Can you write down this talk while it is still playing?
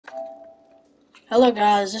Hello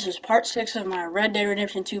guys, this is part 6 of my Red Dead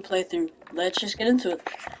Redemption 2 playthrough. Let's just get into it.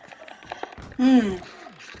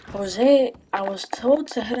 Jose, I was told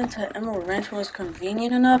to head into Emerald Ranch when it's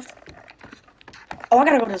convenient enough. Oh, I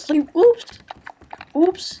gotta go to sleep. Oops.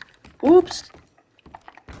 Oops. Oops.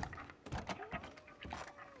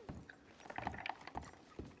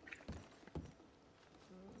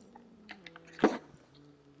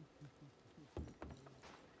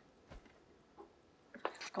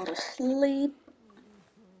 Go to sleep.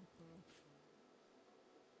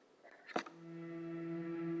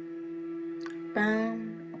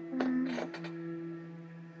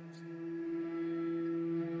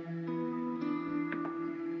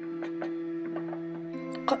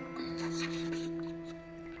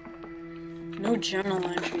 No journal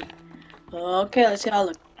entry. Okay, let's see how I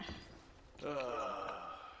look.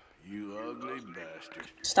 You ugly bastard.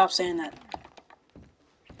 Stop saying that.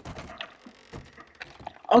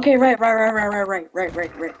 Okay, right.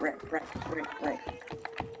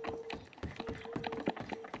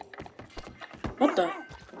 What the?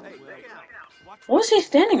 What was he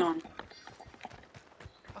standing on?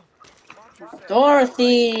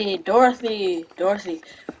 Dorothy.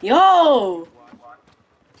 Yo!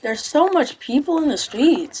 There's so much people in the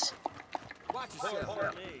streets. Watch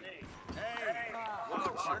yourself. Hey,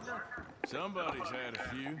 watch it. Somebody's had a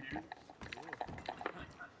few.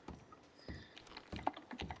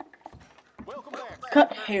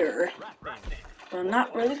 Cut hair. But I'm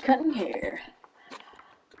not really cutting hair.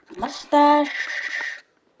 Mustache.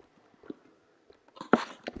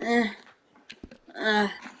 How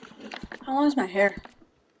long is my hair?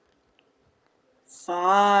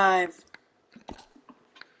 5.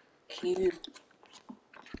 Cute.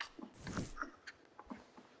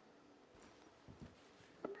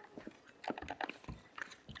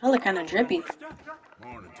 I look kind of drippy.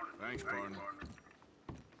 Morning. Thanks, partner.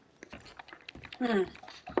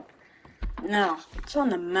 Now, it's on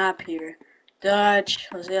the map here. Dutch,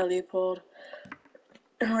 Hosea Leopold,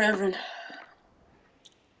 Reverend.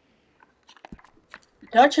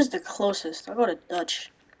 Dutch is the closest. I'll go to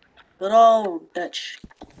Dutch. Good old Dutch.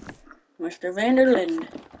 Mr. Vanderlinden.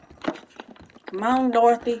 Come on,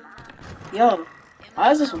 Dorothy. Yo,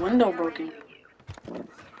 why is this window broken?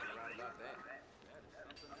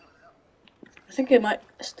 I think it might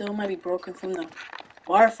be broken from the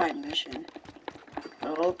bar fight mission.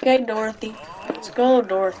 Okay, Dorothy. Let's go,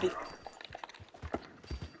 Dorothy.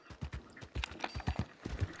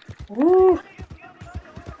 Woo!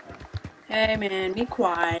 Hey, man, be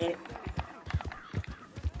quiet.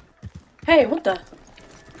 Hey, what the?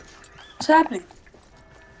 What's happening?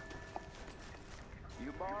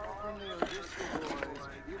 You borrow from the O'Driscoll boys.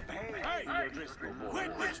 You pay the O'Driscoll boys.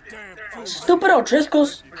 Quit this damn fool. Stupid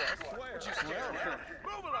O'Driscolls.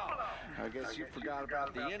 I guess you forgot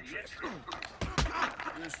about the interest.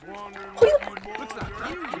 Just wondering what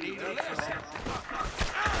you boys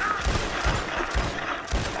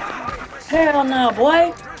Hell no,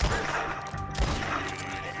 boy.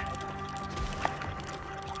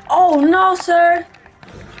 Oh no, sir.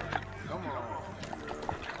 Come on.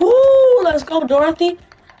 Woo! Let's go, Dorothy.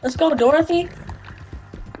 Let's go, Dorothy.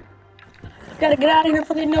 Gotta get out of here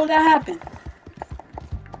before they know that happened.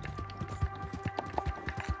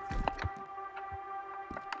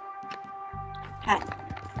 Hat.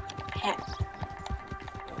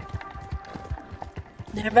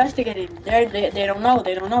 They're investigating. They don't know.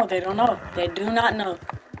 They do not know.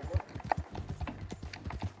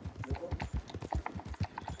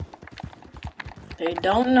 They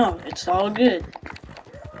don't know. It's all good.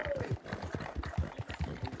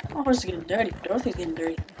 Oh, horse is getting dirty. Dorothy's getting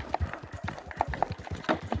dirty.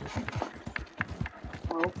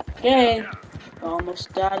 Okay.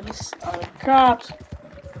 Almost out of these cops.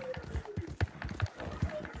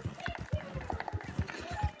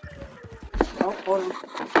 Oh, hold on.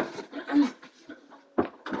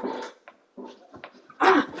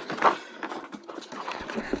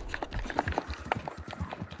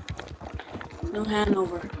 No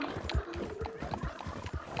Hanover.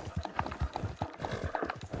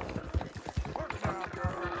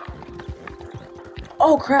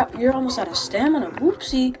 Oh crap, you're almost out of stamina.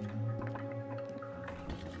 Whoopsie.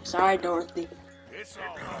 Sorry, Dorothy. It's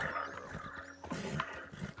all right.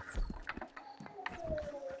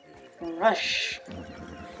 Rush.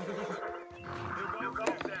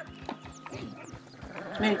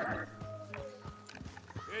 It's me.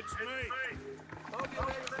 It's me.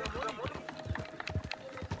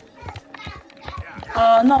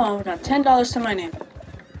 No, I got $10 to my name.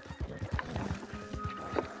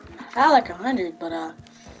 I had like 100, but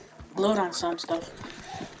blowed on some stuff.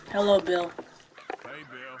 Hello, Bill. Hey,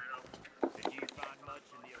 Bill. Did you find much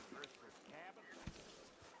in the O'Driscoll's cabin?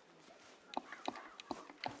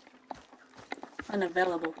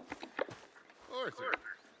 Unavailable. Arthur.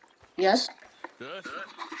 Yes? Dutch?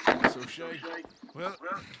 So Shay? Well,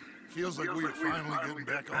 feels like we are finally getting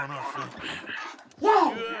back on our feet. You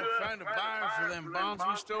find a buyer for them bonds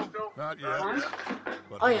we stole? Not yet,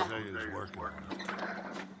 but Oh, yeah. Jose is working on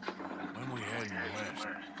it. When we heading west?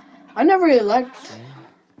 I never really liked.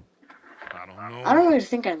 I don't know. I don't really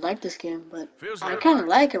think I like this game, but Feels I like kind of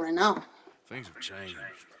like it right now. things have changed.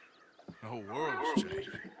 The whole world's changed.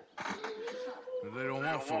 But they don't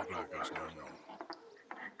want folk like us no more.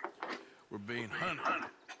 We're being hunted.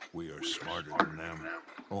 We are smarter than them.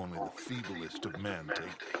 Only the feeblest of men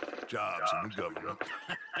take jobs in the government.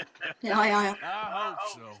 Yeah. I hope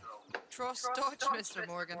so. Trust Dutch, Mr.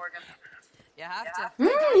 Morgan. You have to.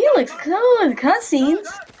 He looks cool in cutscenes.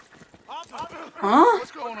 Huh?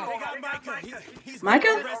 What's going on? He's Micah?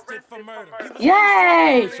 been arrested for murder.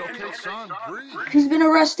 Yay! It's okay, son. Breathe. He's been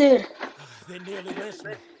arrested. They nearly lynched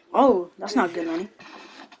me. Oh, that's not good, Lenny.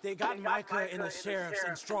 They got Micah and the sheriffs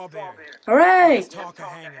in Strawberry. Hooray! Talker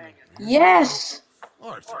hanging him. Yes!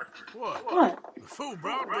 Arthur, What? What? The fool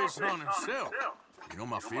brought this on himself. You know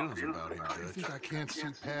my feelings about him, I Dutch. think I can't see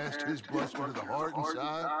past his bluster to the heart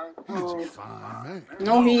inside. He's a fine man.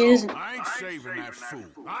 No, he isn't. I ain't saving that fool.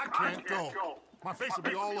 I can't go. My face will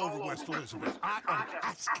be all over West Elizabeth. I am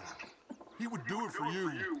asking. He would do it for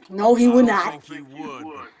you. No, he would I not. think he would,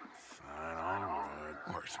 but fine, all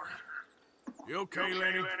right. Arthur. You okay,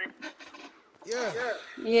 Lenny? Yeah.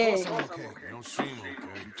 Yeah. I'm okay. You don't seem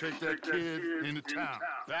okay. You take that kid into town.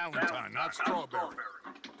 Valentine, not Strawberry.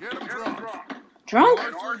 Get him drunk. Drunk?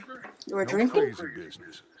 Arthur? You were No drinking? crazy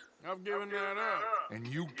business. I've given that up. And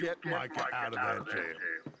you get Micah out of that jail.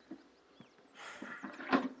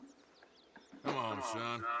 Come on,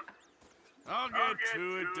 son. I'll get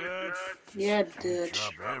to it, Dutch. Yeah, Can't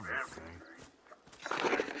Dutch. drop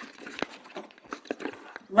everything.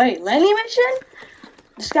 Wait, Lenny mission?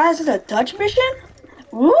 Disguised as a Dutch mission?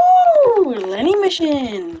 Woo! Lenny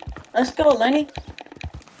mission! Let's go, Lenny.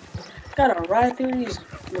 Gotta ride through these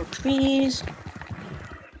little trees.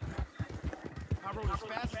 I rode as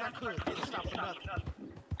fast as I could. Didn't stop for nothing.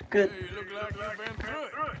 Good. Hey, you look like you've been through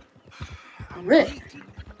it. Rick.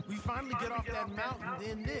 We finally get off that mountain,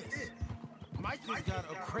 then this. Micah's got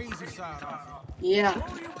a crazy side off him. Yeah.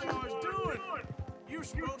 What are you boys doing? You're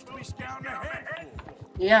supposed to be scouting ahead for us.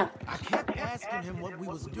 Yeah. I kept asking him what we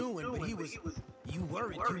was doing, but he was, you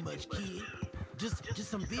worry too much, kid. Just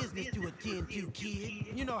some business to attend to, kid.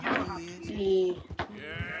 You know how he is. He...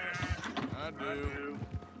 Yes, I do.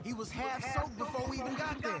 He was half soaked before we even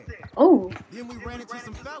got there. Oh. Then we ran into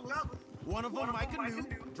some fellas. One of them, Micah knew,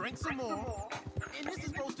 drank some more. And this is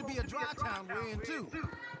supposed to be a dry town we're in, too.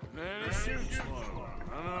 Then it shoots one of them.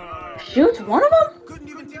 I know. Shoots one of them? Couldn't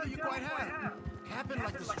even tell you quite how. Happened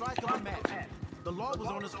like the strike of a match. The law was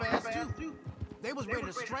on us fast, too. They was ready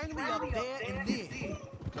to strangle me up there and then.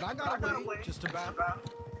 But I got away, just about.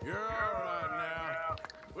 You're all right now.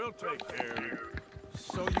 We'll take care of you.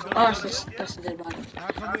 So you Oh, gonna that's the dead body. I'll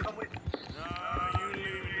come with you. No, you leave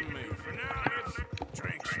it to me. For now, let's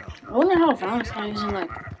drink some. I wonder how Valentine is in, like,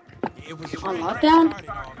 It was on lockdown?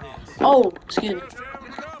 Oh, excuse me. Just have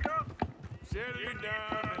a cup. Settle it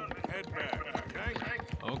down and head back,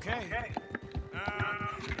 okay? Okay.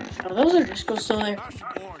 Oh, those are discos still there. I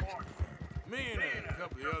should warn you. Me and a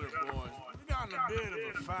couple of the other boys, we got in a bit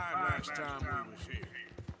of a fight last time we was here.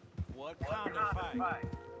 What kind of fight?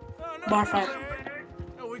 Oh, no, Bar fight.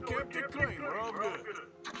 No, we kept it clean. We're all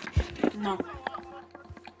good. No.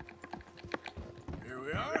 Here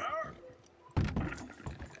we are.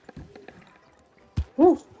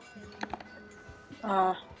 Woo.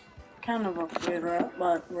 Kind of a weird route,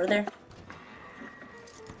 but we're there.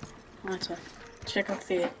 Let's check out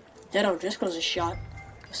the Dead O'Driscoll's a shot.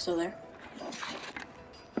 It's still there.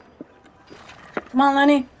 Come on,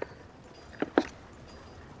 Lenny.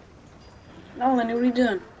 No, Lenny, what are you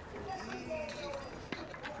doing?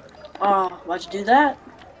 Oh, why'd you do that?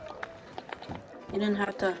 You didn't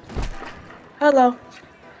have to. Hello.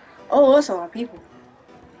 Oh, that's a lot of people.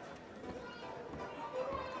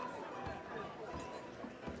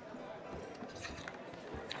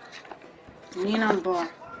 Neon bar.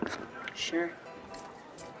 Sure.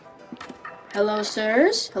 Hello,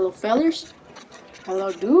 sirs. Hello, fellers.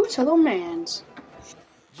 Hello, dudes. Hello, mans.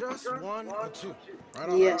 Just one or two. Right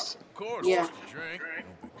on. Yes. Of course, Yeah. just a drink.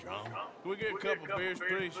 Don't be calm. Can we get a couple beers,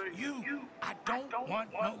 please? I don't want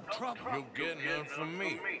no trouble. You'll get none from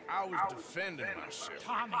me. I was defending myself.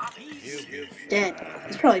 Tommy, He'll get Dead.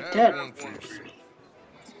 He's probably Have dead. one for yourself.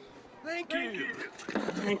 Thank you.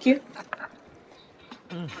 Thank you.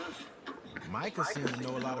 Micah seemed to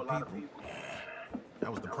know a lot of people.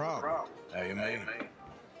 That was the problem. How you mean?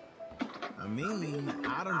 I mean,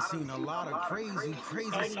 I done seen a lot of crazy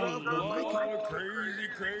stuff, but Micah. Crazy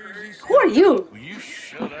Who are you? Will you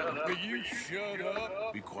shut up? Will you shut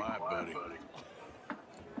up? Be quiet, buddy.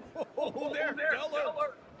 Oh, there,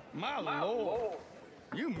 Geller. My lord.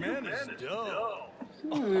 You men is dumb.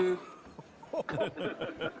 Hmm.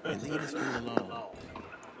 Hey, leave this fool alone.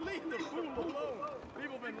 Leave the fool alone.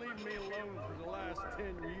 People been leaving me alone for the last 10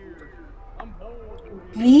 years. I'm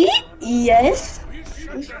bored. Me? Yes.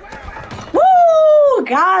 Woo!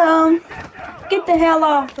 Got him. Get the hell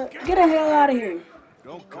off. Get the hell out of here.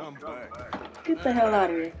 Don't come back. Get the hell out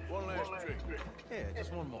of here. One last drink. Yeah,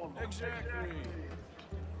 just one more. Exactly.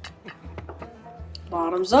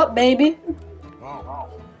 Bottoms up, baby. Oh.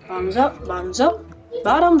 Bottoms up. Bottoms up.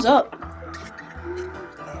 Bottoms up.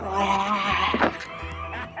 Ah.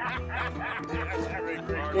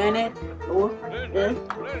 Lenny. Oh, yeah.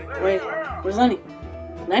 Wait, where's Lenny?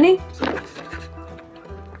 Lenny?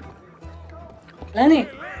 Lenny?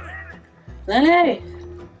 Lenny?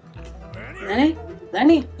 Lenny?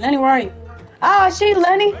 Lenny? Lenny, where are you? Oh, I see you,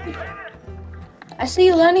 Lenny. I see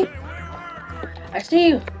you, Lenny. I see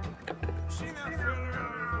you.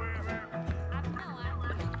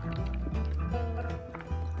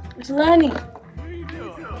 It's Lenny. What are you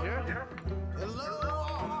doing, kid?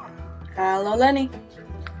 Hello, Lenny. You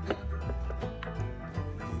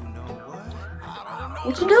know what?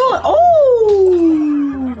 What you doing? Oh!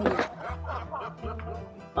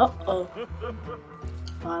 Uh-oh.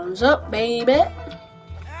 Bottoms up, baby.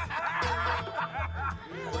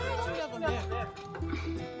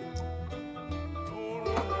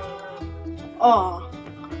 Oh.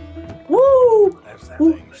 Woo! That's the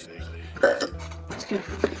Woo. thing you see. Let's go.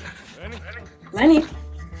 Lenny?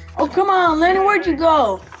 Oh, come on, Lenny, where'd you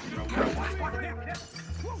go?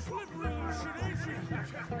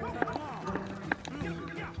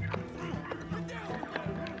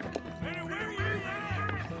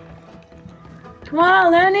 Come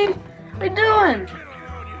on, Lenny. What you doing?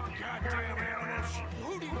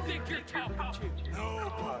 Who do you think you're talking to?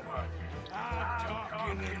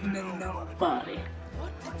 Nobody.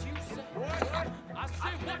 What did you say? I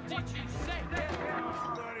said, what did you say?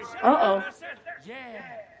 Uh-oh. Yeah,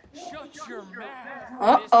 shut your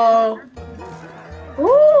mouth. Uh-oh.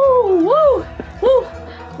 Woo! Woo! Woo!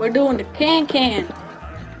 We're doing the can. Taking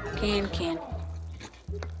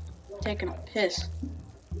a piss.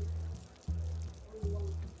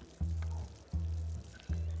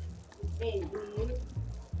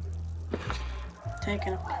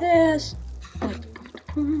 Taking a piss.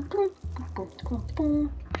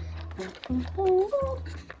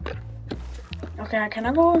 Okay, can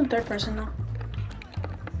I go in third person now?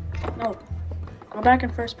 No. Go back in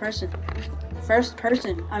first person. First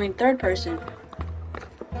person. I mean third person.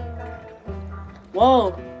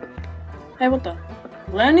 Whoa. Hey, what the?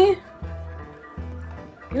 Lenny?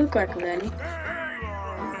 You look like Lenny.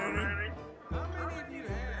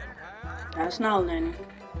 That's not Lenny.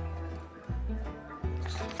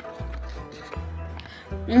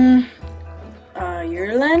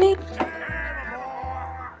 You're Lenny?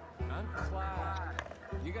 I'm Clyde.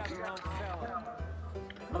 You got the wrong fella.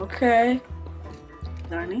 Okay.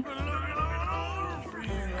 Lenny?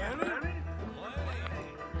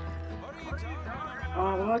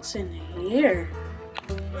 Oh, what's in here?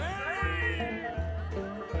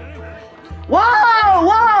 Whoa!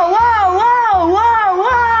 Whoa! Whoa! Whoa! Whoa!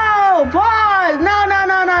 Whoa! Pause! No! No!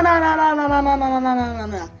 No! No! No! No! No! No! No! No! No! No! No!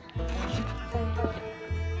 No!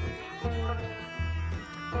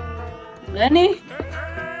 Lenny?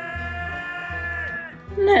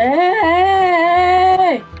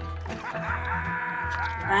 Hey!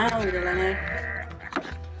 Down, Lenny.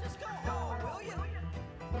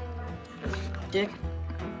 Dick.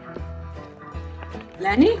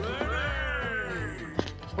 Lenny?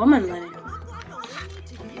 Woman Lenny.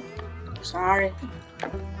 Sorry.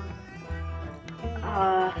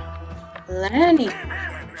 Lenny.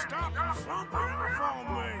 Stop slumping off on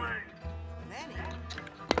me.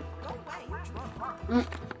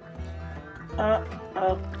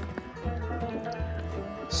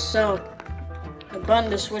 So, the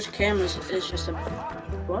button to switch cameras is just a...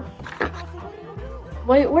 What?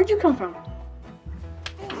 Wait, where'd you come from?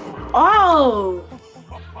 Oh!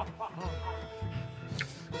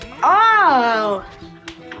 Oh!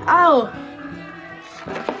 Oh!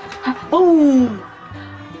 Boom!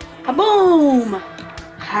 Boom!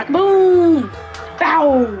 Boom!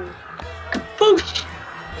 Bow! Kaboosh!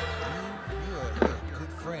 You're a good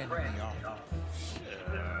friend in the office.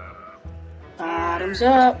 Bottoms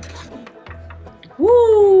up.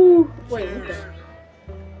 Woo! Wait, what the?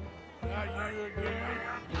 Not you again.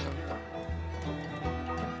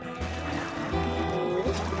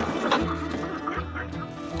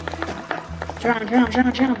 Drown, drown,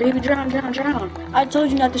 drown, drown, baby, drown, drown, drown. I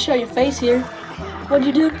told you not to show your face here. What'd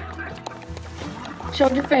you do?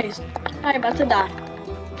 Showed your face. Now you're about to die.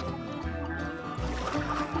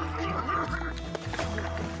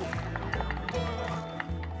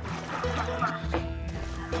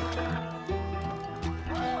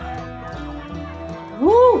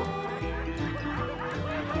 Woo!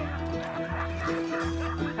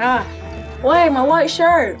 Ah, wait, my white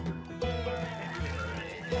shirt.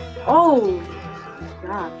 Oh,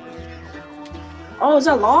 God. Oh, is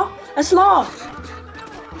that law? That's law.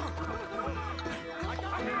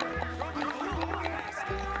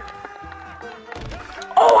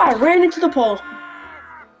 Oh, I ran into the pole.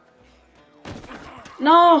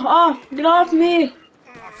 No, oh, get off me.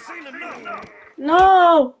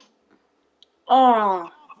 No. Oh,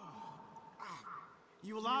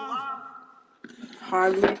 You alive?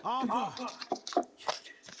 hardly. Arthur.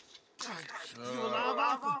 You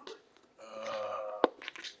alive, Arthur?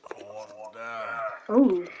 I want to die.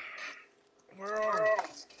 Oh, Where are we?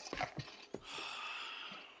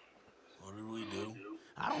 What did we do?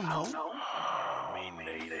 I don't know. Me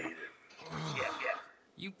neither.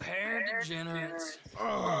 You pair degenerates.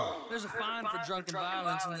 There's a fine for drunken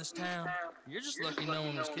violence in this town. You're just lucky no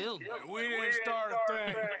one was killed. We didn't start a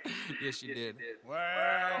thing. Yes, you did. Well,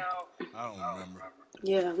 I don't remember.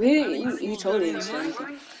 yeah, you totally didn't say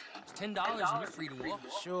anything. It's $10 and you're free to walk.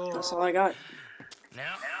 Sure. That's all I got.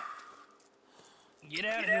 Now, get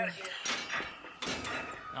out of here.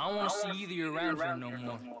 I don't want to see either of you around here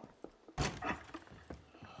no more.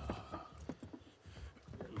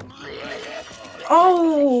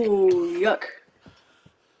 Oh, yuck.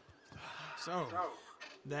 So,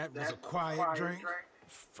 that was a quiet drink?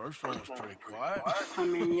 First one was pretty quiet. I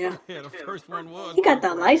mean, yeah. Yeah, the first one was. You got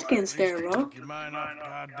that light skin stare, bro. Took your mind off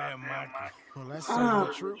goddamn Mikey. Well, that's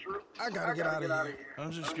certainly true. I gotta get out of here.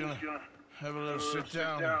 I'm just gonna have a little sit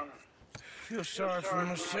down and feel sorry for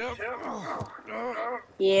myself.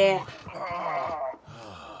 Yeah.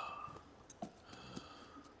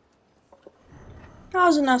 That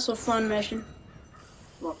was a not so fun mission.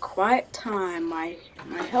 Well, quiet time. My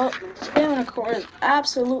health, my stamina core is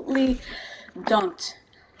absolutely dunked.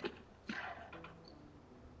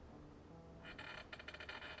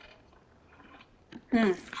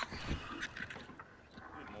 Can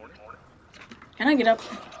I get up?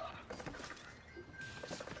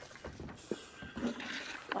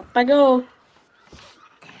 Up I go.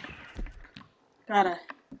 Gotta.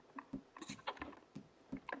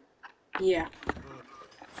 Yeah.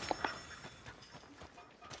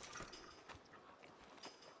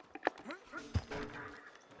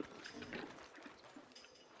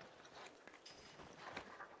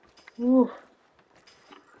 Ooh.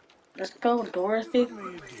 Let's go, Dorothy.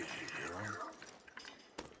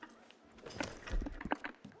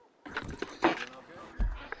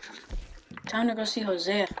 Time to go see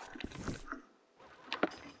Hosea.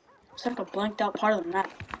 It's like a blanked out part of the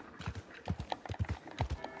map.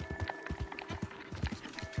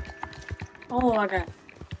 Oh,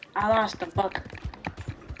 I lost a buck.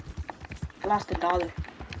 I lost $1.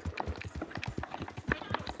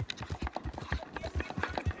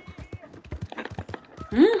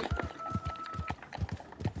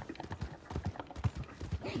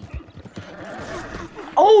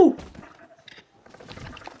 Oh!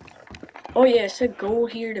 Oh yeah, it said go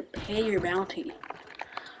here to pay your bounty.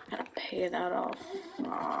 Gotta pay that off.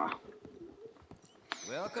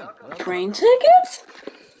 Welcome. Train tickets?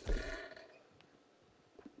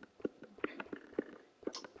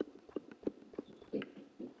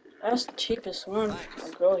 That's the cheapest one.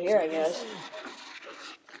 I'll go here, I guess.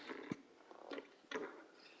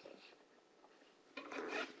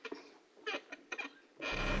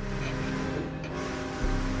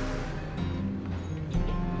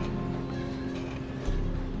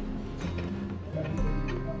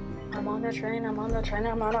 I'm on the train,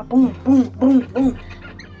 I'm on a boom, boom, boom, boom.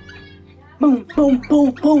 Boom, boom,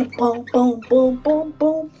 boom, boom, boom, boom, boom, boom,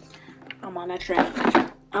 boom. I'm on a train.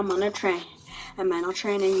 I'm on a train. I'm on a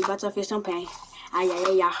train and you about to feel some pain. Ay, ay,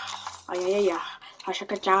 ay, ay. Ay, ay, ay, ay. I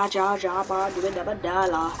shaka ja, ja, ja, ba, do it, da, ba, da,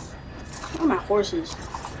 la. Where are my horses?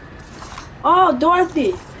 Oh,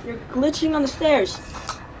 Dorothy! You're glitching on the stairs.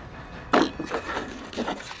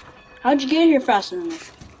 How'd you get here faster than me?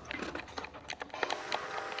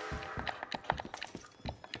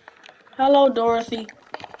 Hello, Dorothy.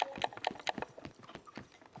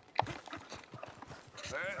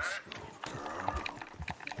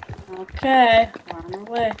 Okay, on our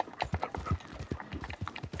way.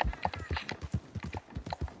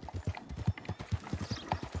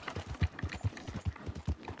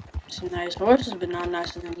 Some nice horses, but not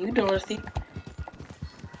nicer than you, Dorothy.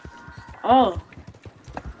 Oh.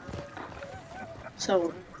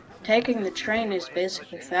 So, taking the train is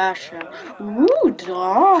basically fast travel. Ooh,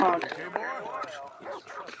 dog. Okay, boy?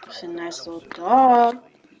 It's a nice little dog.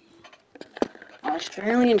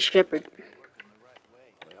 Australian Shepherd.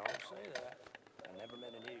 They all say that. I never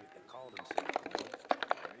met an idiot that called himself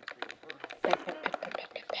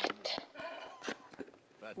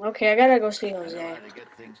one. Okay, I gotta go see Jose. To get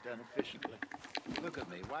things done efficiently. Look at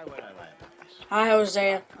me. Why would I lie about this? Hi,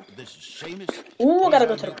 Jose. This is Seamus. Ooh, I gotta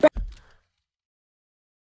go to the...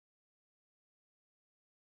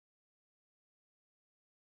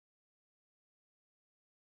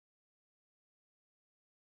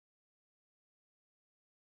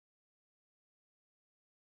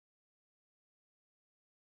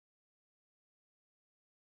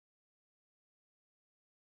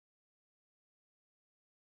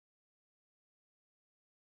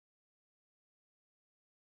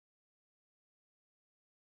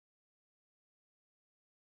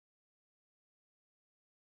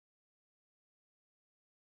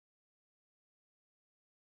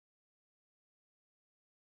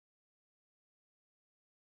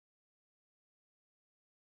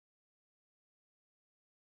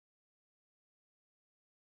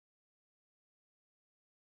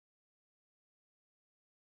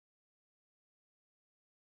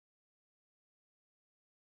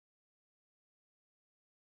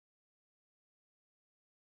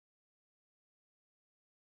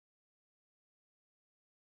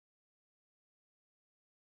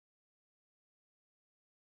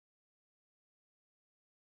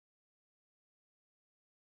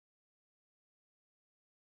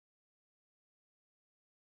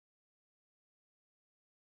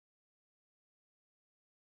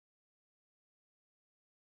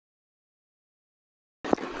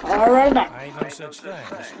 Alright, back. I ain't no such thing.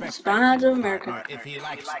 Respect. Spaniards of America. If he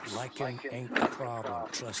likes us. Liking ain't the problem.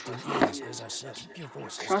 Trusting is. As I said, keep your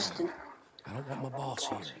voices Trusting. down. I don't want my boss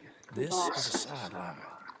hearing. This Boss. is a sideline.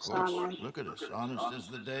 Sideline. Look at us. Honest as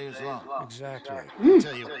the day is long. Exactly. I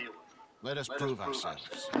tell you what. Let us prove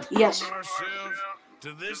ourselves. Yes. Ourselves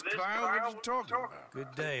to this clown? What are you talking about?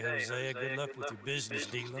 Good day, Hosea. Good luck with your business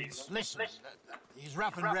dealings. Listen. He's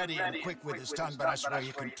rough and ready and quick with his tongue, but I swear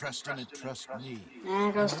you can trust him and trust me.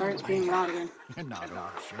 And go starts being loud again. You're not old,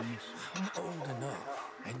 Seamus. I'm old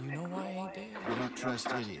enough. And you know I ain't dead. We don't trust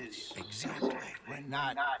idiots. Exactly. We're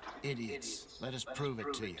not idiots. Let us prove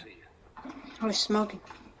it to you. I was smoking.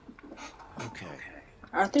 Okay.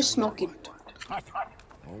 Arthur's smoking.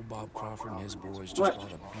 Old Bob Crawford and his boys just What?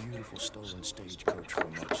 bought a beautiful stolen stagecoach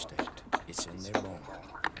from upstate. It's in their barn.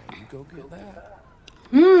 Now you go get that.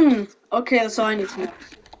 Okay, that's all I need to know.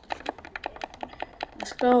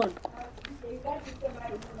 Let's go.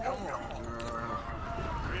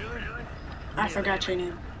 I forgot your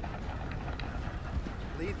name.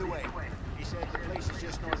 Lead the way. He said the place is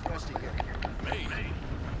just northwest of here. Me?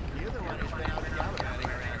 You're the one who's been out gallivanting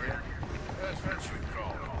around here. That's what you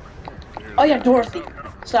call it. Oh yeah, Dorothy.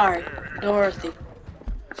 Sorry, Dorothy.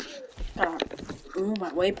 Ooh,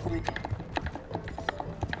 my waypoint.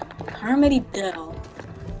 Carmody Dell.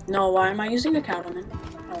 No, why am I using a cattleman?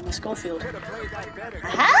 Oh, my Schofield. Could have played that better.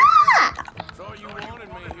 Aha! Thought you wanted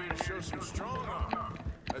me here to show some strong arm.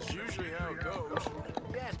 That's usually how it goes.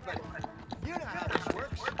 Yes, but you know how this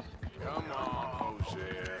works. Come on,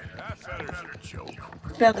 Hosea. That feller's a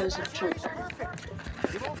joke. Feathers of truth.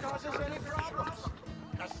 Perfect. You won't cause us any problems.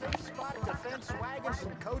 A safe spot to fence wagons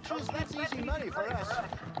and coaches, that's easy money for us.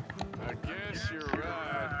 I guess you're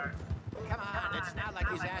right. Come on, it's not like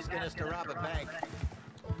he's asking us to rob a bank.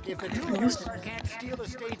 If the two of us can't steal a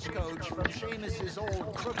stagecoach from Seamus's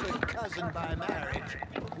old crooked cousin by marriage,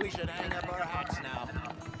 we should hang up our hats now.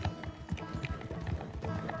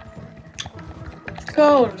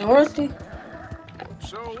 Go, Dorothy.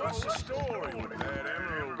 So what's the story with that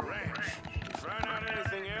Emerald Ranch? You find out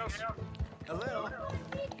anything else? A little.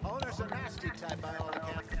 Owner's a nasty type by all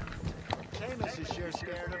accounts. Seamus is sure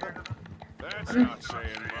scared of him. That's not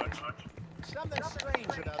saying much. Something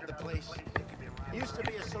strange about the place. Used to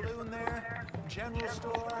be a saloon there, general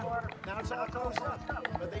store. Now it's all closed up,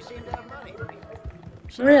 but they seem to have money.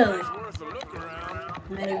 Really? It's worth a look around.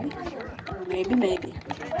 Maybe. Maybe.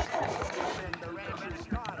 And the rancher's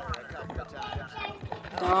daughter a couple of times.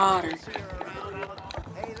 Daughter. See her around.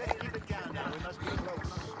 Hey, let's keep it down now. We must be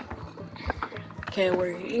close. Okay,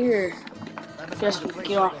 we're here. Guess we can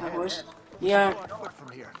get off my horse. Yeah. Go on foot from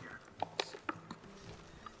here.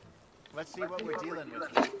 Let's see what we're dealing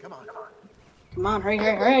with. Come on. Come on,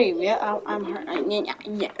 hurry. Yeah, I'm hurt.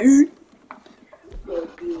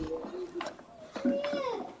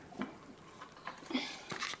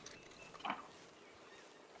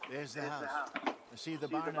 There's the house. I see the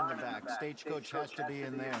barn in the back. Stagecoach has to be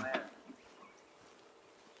in there.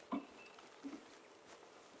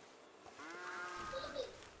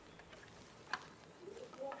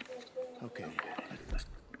 Okay.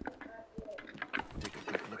 Take a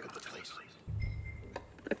quick look at the place.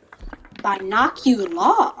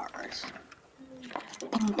 Binoculars.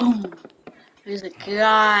 Boom, boom. There's a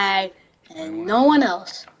guy and no one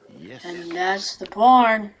else. Yes. And that's the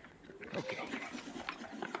barn. Okay.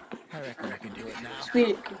 I reckon I can do it now.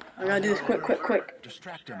 Sweet. I gotta do this quick.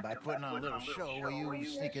 Distract him by putting on a little show where you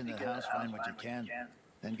sneak in the house, find what you can,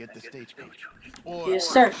 then get the stagecoach. Or Yes,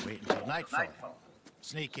 sir. wait until nightfall.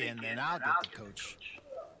 Sneak in, then I'll get the coach.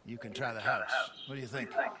 You can try the house. What do you think?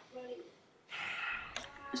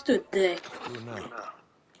 Let's do it today. Do it now.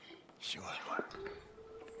 Sure.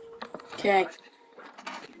 Okay.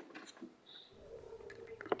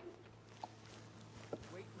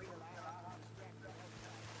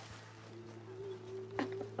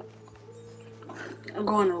 I'm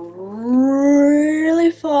going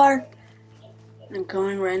really far. I'm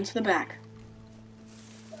going right into the back.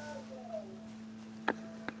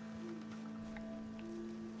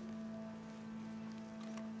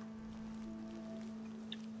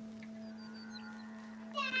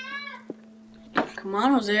 Come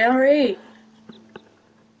on, Jose, hurry.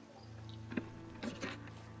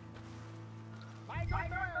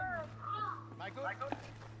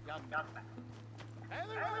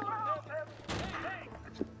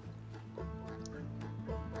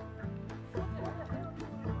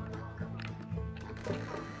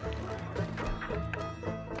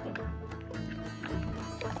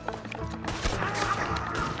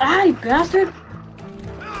 Ah, you bastard!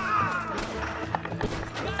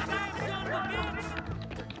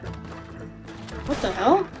 What the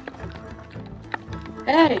hell?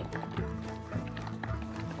 Hey!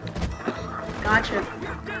 Gotcha.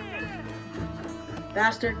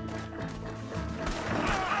 Bastard.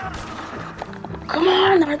 Come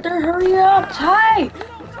on, Arthur, hurry up! Ty!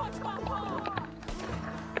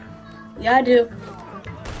 Yeah, I do.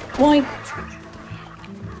 Boink.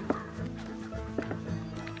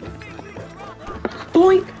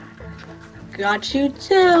 Boink. Got you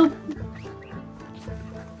too.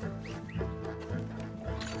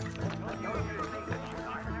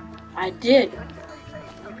 I did.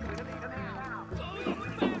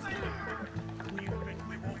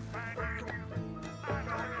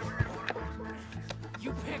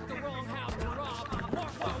 You picked the wrong house to rob.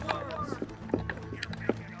 Mark my words.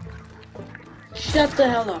 Shut the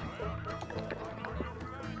hell up.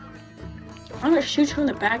 I'm gonna shoot you in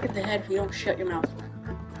the back of the head if you don't shut your mouth.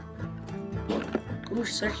 Ooh,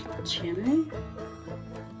 such a chimney.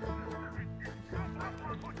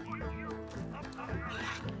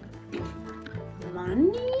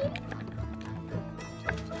 Money?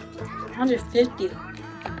 150.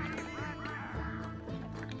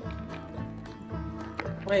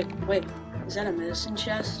 Wait. Is that a medicine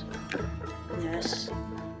chest? Yes.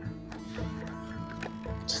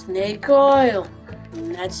 Snake oil.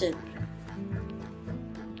 And that's it.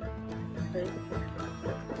 Wait.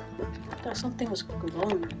 I thought something was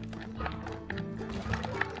glowing.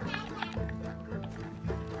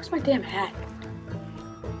 Where's my damn hat?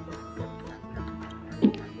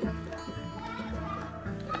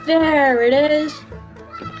 There it is.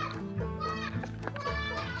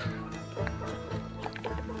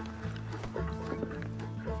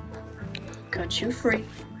 Cut you free.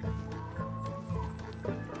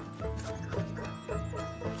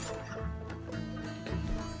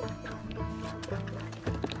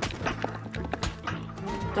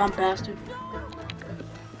 Dumb bastard.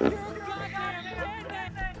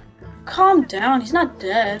 Calm down, he's not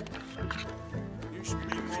dead.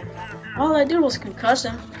 All I did was concuss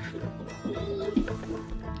him.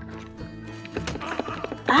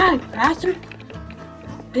 Ah, you bastard!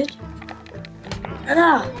 Bitch.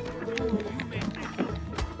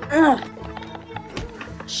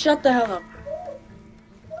 Shut the hell up.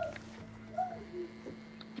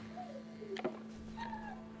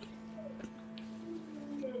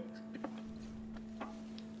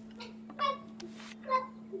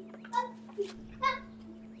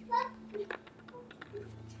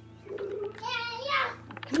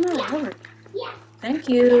 Come on, over. Thank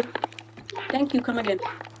you. Thank you, come again.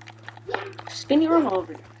 Spin your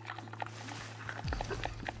revolver.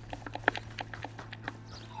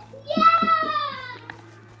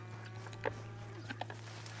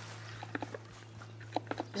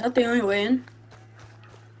 Is that the only way in?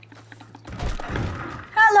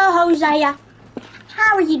 Hello, Hosea.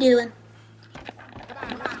 How are you doing?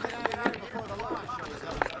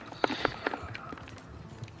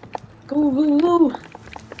 Go.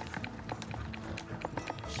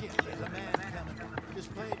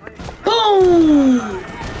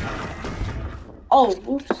 Oh,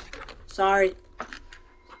 oops. Sorry.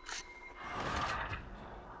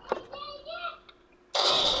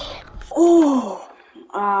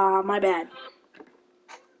 Oh, my bad.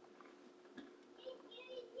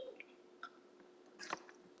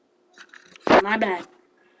 My bad.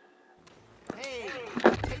 Hey,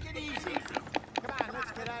 take it easy. Come on,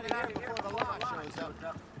 let's get out of here before the law shows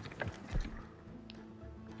up.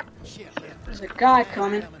 Shit, There's a guy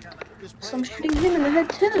coming. So I'm shooting him in the head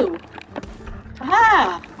too.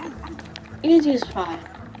 Aha! Easy as pie.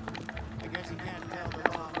 I guess you can't tell the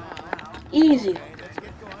law now. Easy. Okay, let's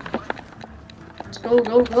get going. Let's go,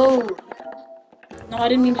 go, go. No, I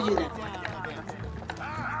didn't mean to do that.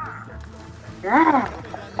 Ah!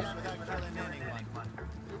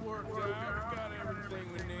 It worked out. We got everything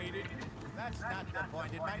we needed. That's not the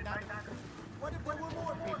point. It might not. What if there were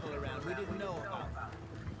more people around we didn't know about?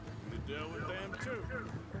 We dealt with them too.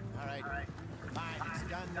 All right, fine. It's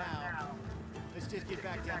done now. Let's just get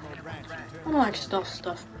back to Emerald Branch and I turn. don't like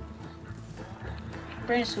stuff.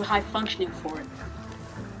 Brain's too high functioning for it.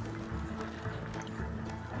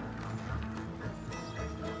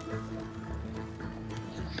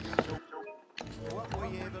 What were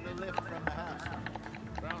you able to lift from the house?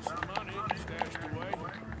 Found some money stashed away.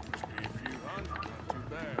 Must be a few hundred. Not too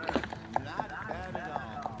bad. Not bad at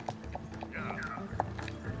all. Yeah.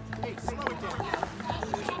 Hey, slow it down.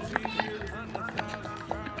 This was easier than hunting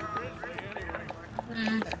 1,000-pound grizzly anyway.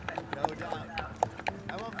 No doubt.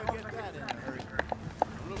 I won't forget that in a hurry.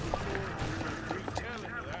 I'm looking forward to the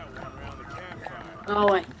retelling of that one around the campfire. Go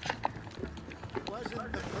away. It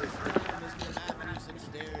wasn't the first time Mr. Matthews had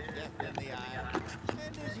stared death in the eye.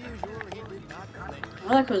 And as usual, he did not flinch.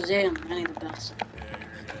 I like Jose and Manny the best. Yeah,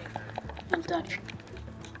 exactly. And Dutch.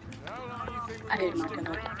 How long you think I we're hate gonna Mark stick and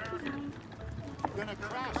around here? Gonna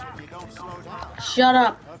crash if you don't slow down. Shut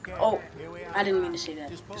up. Okay, Oh, here we are. I didn't mean to say that.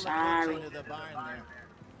 Just pull the Sorry. cords into the barn there.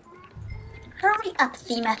 Hurry up,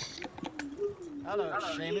 Seamus. Hello,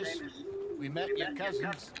 Seamus. We met your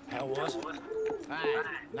cousins. How was it? Fine,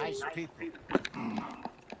 nice people.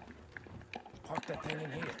 Park that thing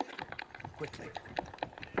in here. Quickly.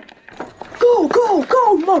 Go, go,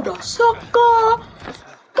 go, mother sucker!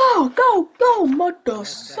 Go, go, go, mother Back to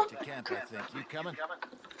sucker! camp, I think. You coming?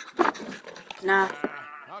 Nah.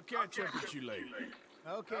 I'll catch up with you later.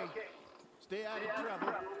 Okay. Stay out of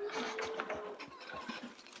trouble.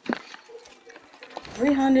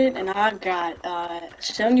 300 and I got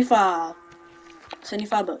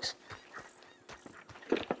 75 bucks.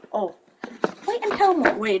 Oh, wait until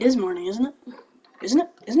wait, it is morning, isn't it? Isn't it?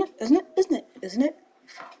 Isn't it? Isn't it? Isn't it? Isn't it?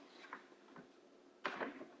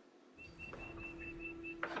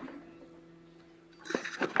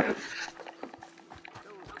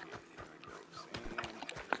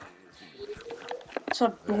 What's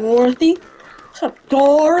up, Dorothy? What's up,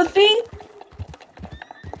 Dorothy?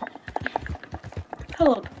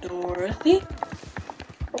 Hello, Dorothy.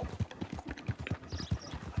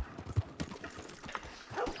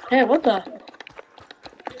 Hey, what the?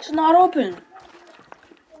 It's not open.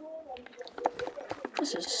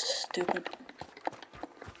 This is stupid.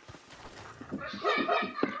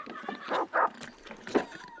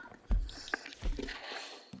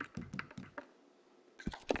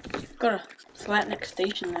 Go to Flatneck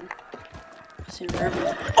Station then. See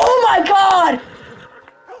wherever. Oh my God!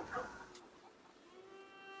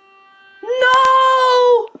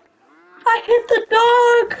 No! I hit the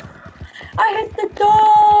dog! I hit the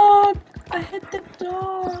dog! I hit the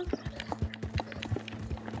dog!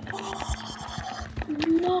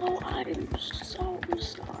 No, I'm so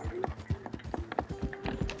sorry.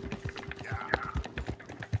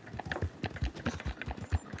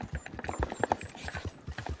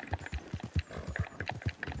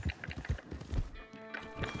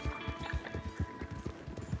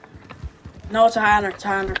 No, it's a hunter, it's a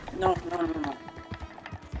hunter. No, no, no, no.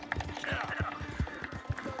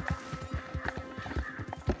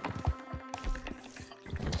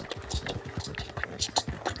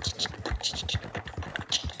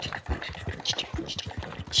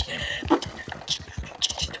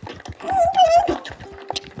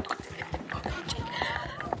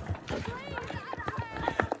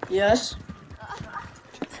 Yes.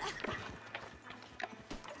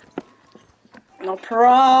 No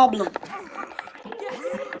problem.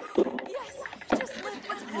 Yes, just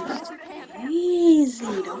lift as hard as you can. Easy,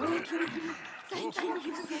 dog. Thank you.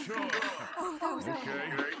 You saved me. Oh, that was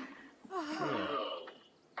bad.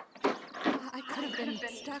 I could have been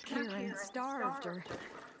stuck here and starved or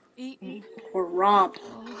eaten. Or romped.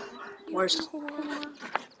 Oh, you Worse. poor,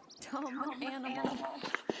 dumb animal.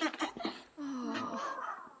 Oh,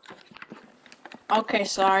 Okay,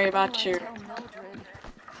 sorry about I'll your tell Mildred.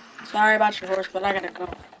 Sorry about your horse, but I gotta go.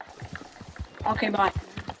 Okay, bye.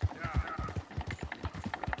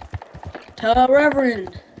 To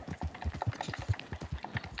Reverend.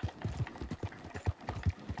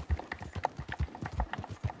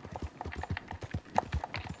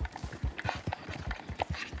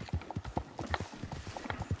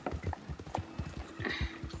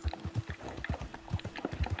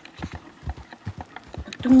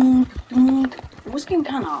 Doom, doom. It was getting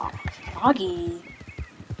kind of foggy.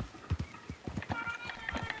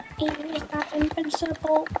 He's not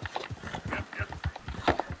invincible.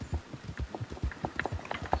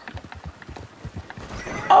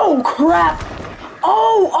 Oh crap!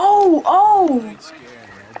 Oh!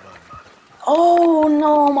 Oh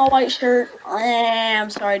no, my white shirt.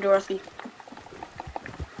 I'm sorry, Dorothy.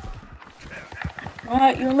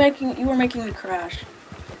 Alright, you were making me crash.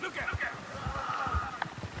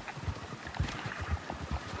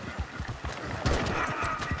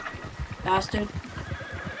 Bastard.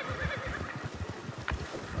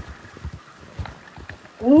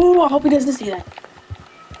 Ooh, I hope he doesn't see that.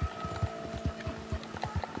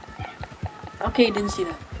 Okay, he didn't see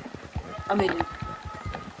that. I made it.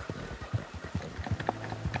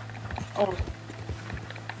 Oh.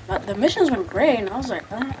 But the missions went great, and I was like,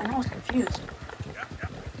 I was confused.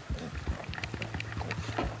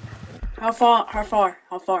 How far?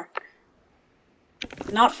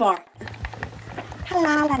 Not far.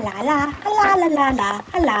 La la la la, la la la la,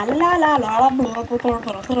 la la la la.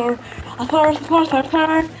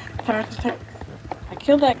 I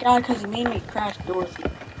killed that guy because he made me crash Dorothy.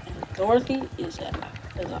 And Dorothy is a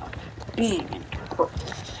being in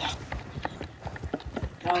Earth.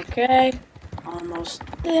 Okay, almost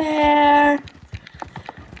there.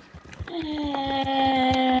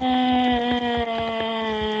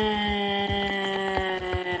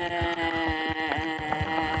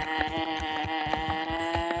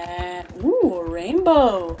 Ooh, a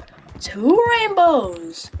rainbow. 2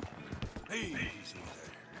 rainbows.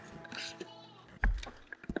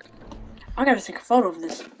 I gotta take a photo of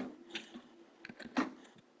this.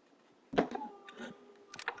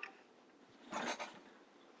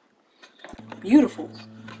 Beautiful.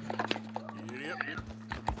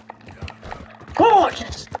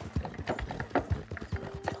 Gorgeous.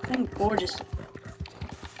 Gorgeous.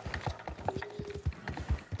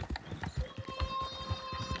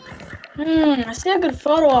 I see a good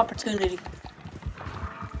photo opportunity. I'm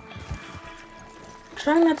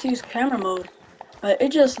trying not to use camera mode, but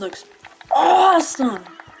it just looks awesome.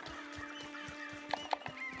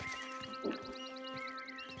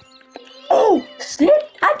 Oh, sit?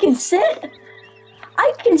 I can sit?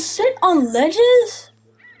 I can sit on ledges?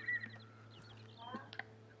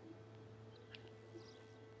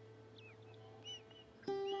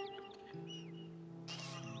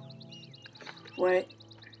 Wait.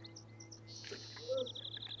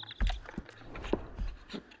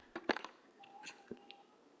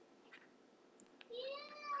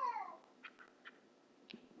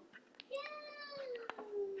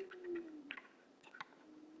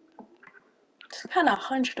 It's kind of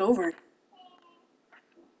hunched over.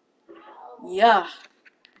 Yeah.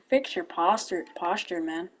 Fix your posture,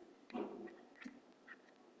 man.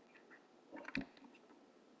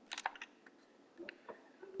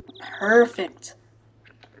 Perfect.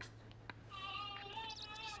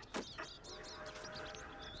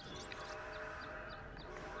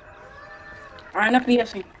 Alright, enough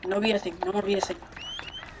BSing. No BSing. No more BSing.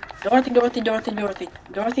 Dorothy.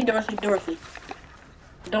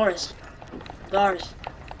 Doris. I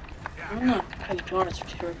don't know how you Doris for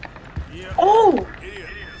sure. Oh!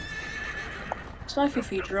 It's like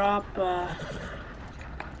if you drop,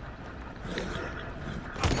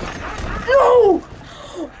 No!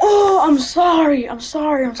 Oh, I'm sorry.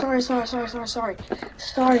 Sorry.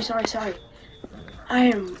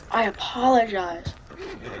 I apologize.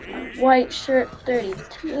 White shirt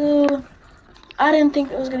 32. I didn't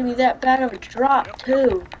think it was gonna be that bad of a drop,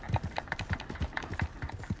 too.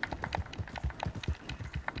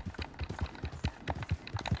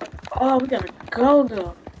 Oh, we gotta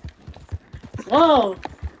go. Whoa.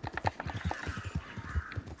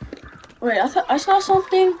 Wait, I saw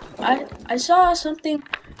something. I saw something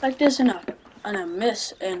like this in a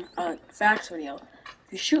miss in a facts video.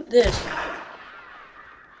 If you shoot this,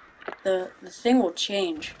 the thing will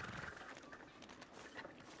change.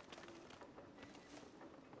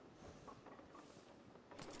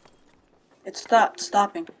 It's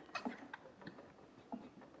stopping.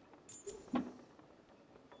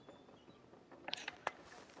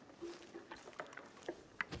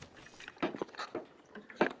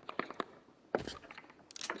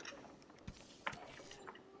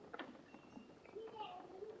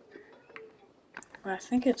 I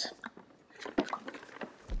think it's...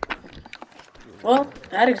 Well,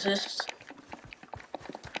 that exists.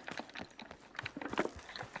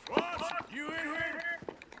 Swanson, you in here?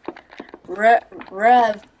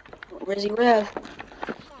 Rev. Where's he, Rev?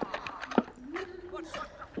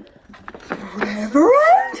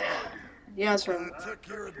 Reverend? Yeah, that's right. I took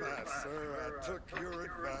your advice, sir. I took your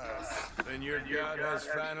advice. Then your God has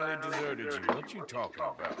finally deserted you. What you talking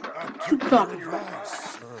about? I took your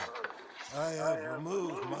advice, sir. I have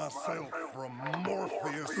removed myself from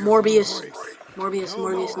Morpheus' Morbius. embrace. Morbius, No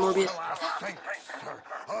Morbius, more Morbius. shall I think, sir.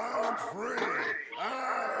 I'm free.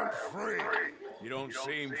 I'm free. You don't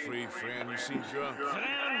seem free, friend. You seem drunk. Sit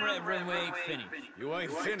down, Reverend. We ain't finished. You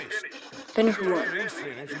ain't finished. Finish what? He's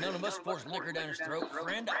finished. None of us forced liquor down his throat,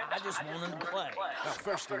 friend. I just want him to play. Now,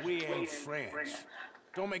 firstly, we ain't friends.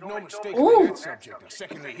 Don't make no mistake Ooh. about that subject. Now,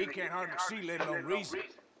 secondly, he can't hardly see, let alone reason.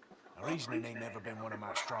 Now, reasoning ain't never been one of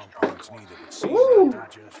my strong points, neither, but seeing I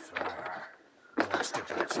do just fine. I want to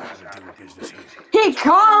step outside and do business here. He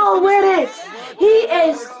cold with it! He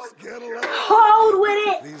is cold with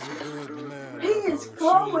it! These are good men. He is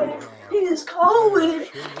cold with it! He is cold with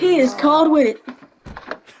it! He is cold with it!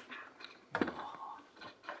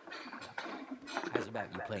 How's about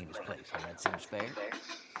you playing his place? Huh? That seems fair.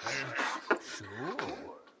 Sure.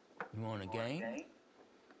 You want a game?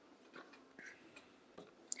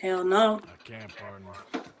 Hell no. I can't, partner.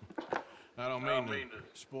 I don't mean to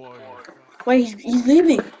spoil you. Wait, he's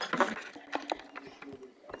leaving.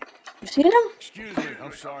 You seen him? Excuse me,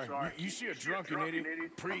 I'm sorry. You see a drunken idiot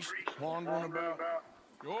priest wandering about?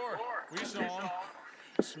 Sure, we saw him,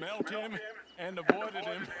 smelt him, and avoided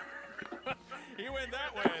him. He went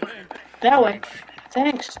that way, I think. That way.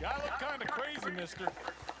 Thanks. Guy looked kind of crazy, mister.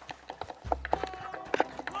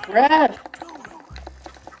 Rev.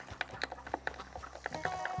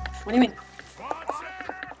 What do you mean?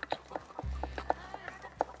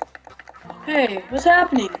 Hey, what's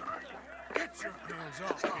happening? Get your hands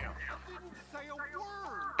off him.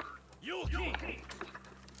 You'll keep.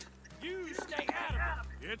 You stay out of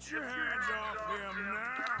it. Get your hands off him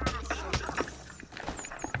now.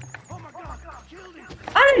 Oh my God, killed him.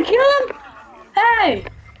 I didn't kill him! Hey!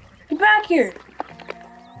 Get back here!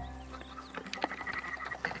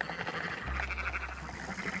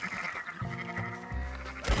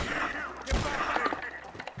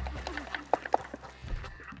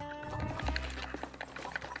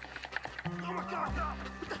 Oh my God,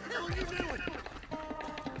 what the hell are you doing?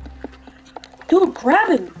 Dude, grab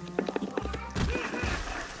him!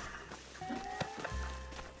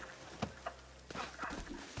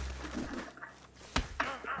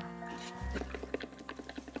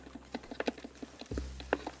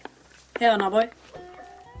 Hell no, boy.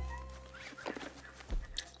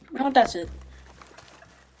 No, that's it.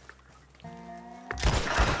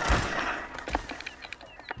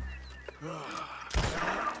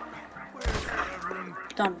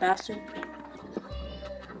 Dumb bastard.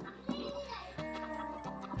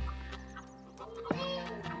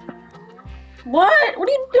 What? What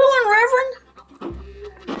are you doing, Reverend?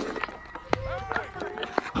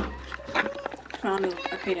 Oh, no.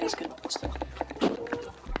 Okay, that's good. Still.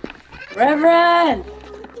 Reverend!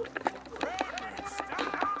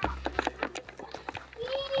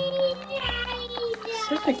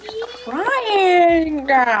 Pacific's crying!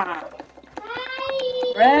 Rev!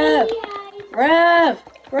 Rev!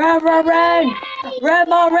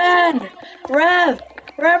 Rev!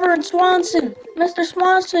 Reverend Swanson! Mr.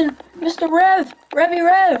 Swanson! Mr. Rev!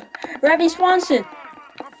 Revy Swanson!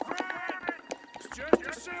 It's just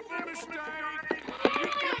a simple mistake.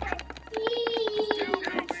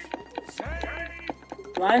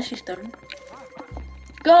 Why is she stuttering?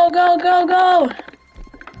 Go, go, go, go!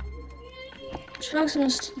 Trucks are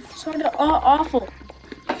sort of awful.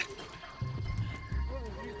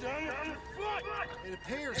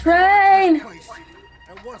 Train!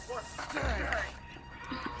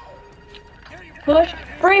 Push!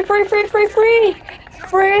 Free, free, free, free, free!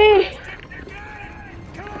 Free!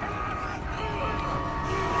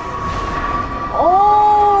 Oh!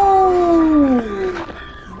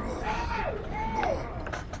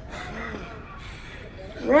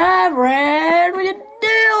 Reverend, what you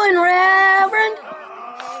doing, Reverend?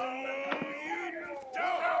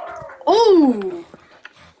 Oh!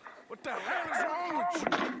 What the hell is wrong with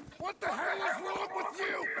you? What the hell is wrong with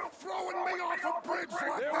you? Throwing me off a bridge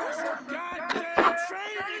like There was that? a goddamn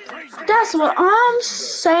train, you crazy. That's what I'm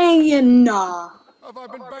saying, nah. Have I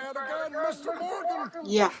been bad again, Mr. Morgan?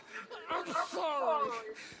 Yeah. I'm sorry.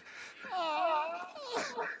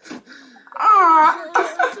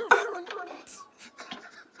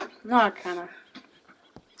 Not kinda.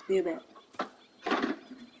 Feel bad.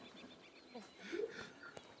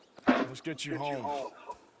 Let's get you home.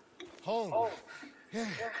 Home. Yeah,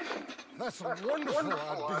 that's a wonderful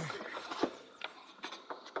idea.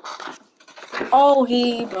 Oh,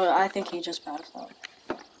 but I think he just passed out.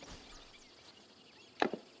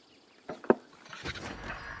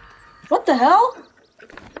 What the hell?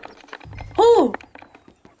 Who?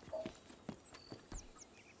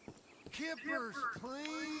 Kippers,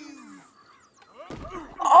 please.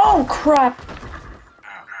 Oh, crap.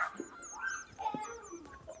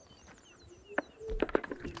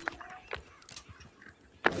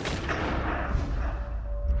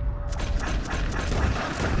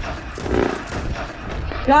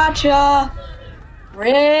 Gotcha!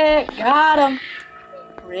 Red got him.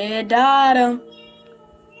 Red dot him.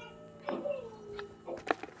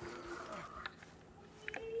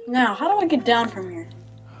 Now, how do I get down from here?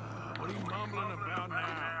 What are you mumbling about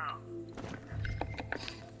now?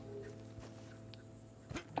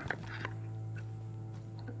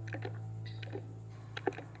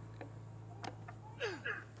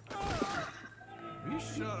 You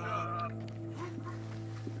shut up.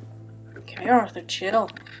 Okay, Arthur, chill.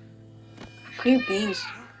 Few beans.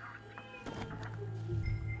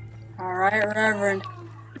 Alright, Reverend.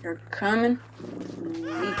 You're coming with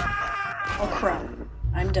me. Oh crap.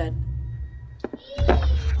 I'm dead.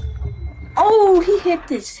 Oh, he hit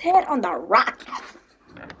his head on the rock.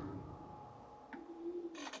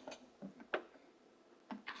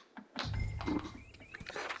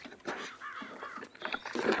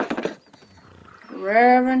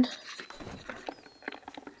 Reverend.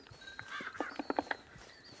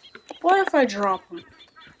 What if I drop him?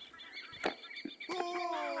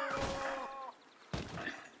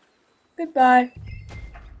 Goodbye.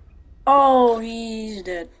 Oh, he's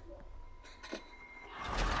dead.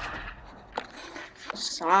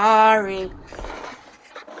 Sorry.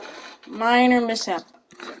 Minor mishap.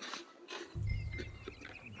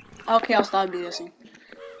 Okay, I'll stop BSing.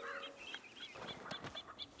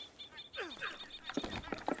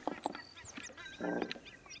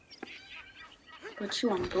 Put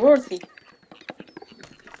you on Dorothy.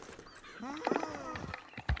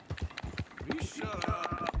 You shut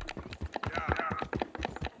up.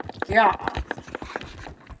 Yeah.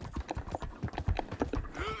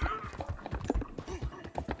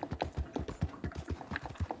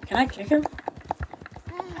 Can I kick him?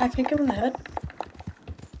 Can I kick him in the head?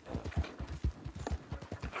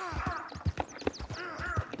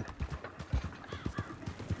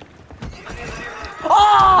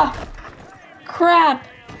 Ah! Crap!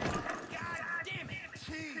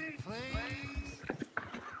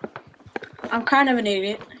 I'm kind of an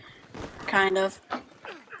idiot. Kind of.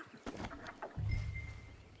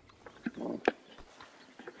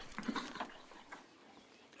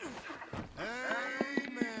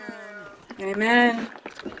 Amen.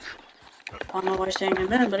 I don't know why I'm saying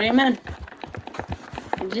amen, but amen.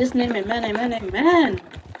 In Jesus' name, amen, amen, amen.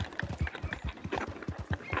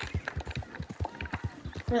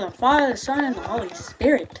 For the Father, the Son, and the Holy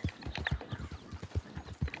Spirit.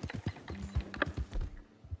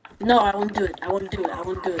 No, I won't do it. I won't do it. I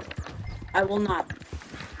won't do it. I will not.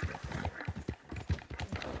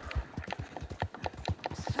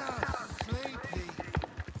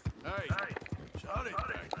 Hey, shut it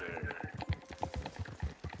back there.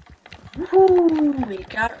 Woohoo! We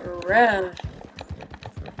got Rev.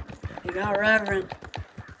 We got Reverend.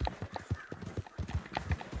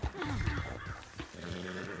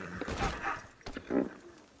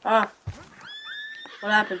 Ah.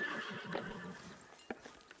 What happened?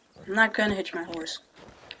 I'm not gonna hitch my horse.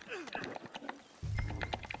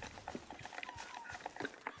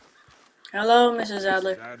 Hello, Mrs.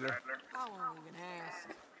 Adler. Adler. I won't even ask.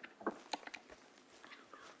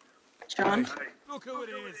 John? Look who it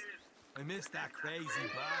is. I missed that crazy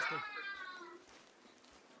bastard.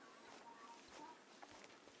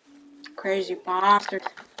 Crazy bastard.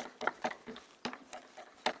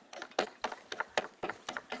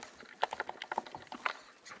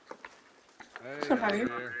 Hey, So how are you?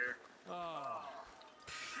 there. Oh,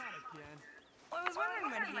 not again. I was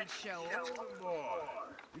wondering when he'd show up. Oh, boy.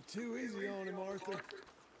 You're too easy on him, Arthur.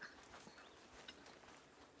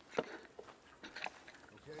 Okay,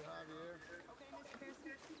 Javier.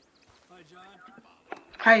 Hi, John.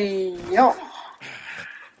 Hey, yo.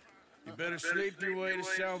 You better sleep your way to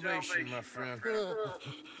salvation, my friend.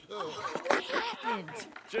 What happened?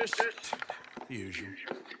 Just usual.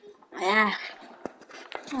 Yeah.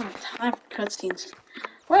 I don't have time for cutscenes.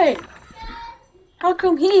 Wait. How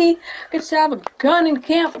come he gets to have a gun in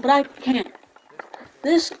camp, but I can't?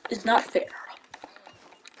 This is not fair.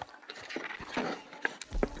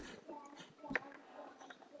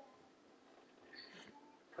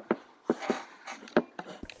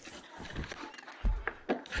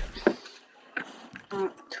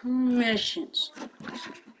 2 missions.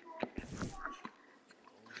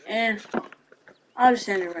 And I'll just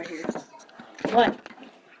end it right here. What?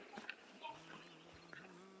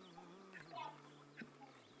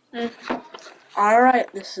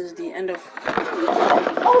 Alright, this is the end of...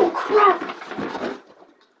 Oh, crap!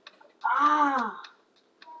 Ah!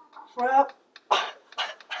 Crap.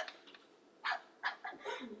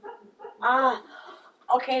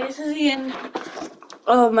 Okay, this is the end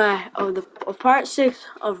of part 6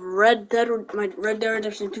 of my Red Dead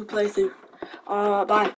Redemption 2 playthrough. Bye.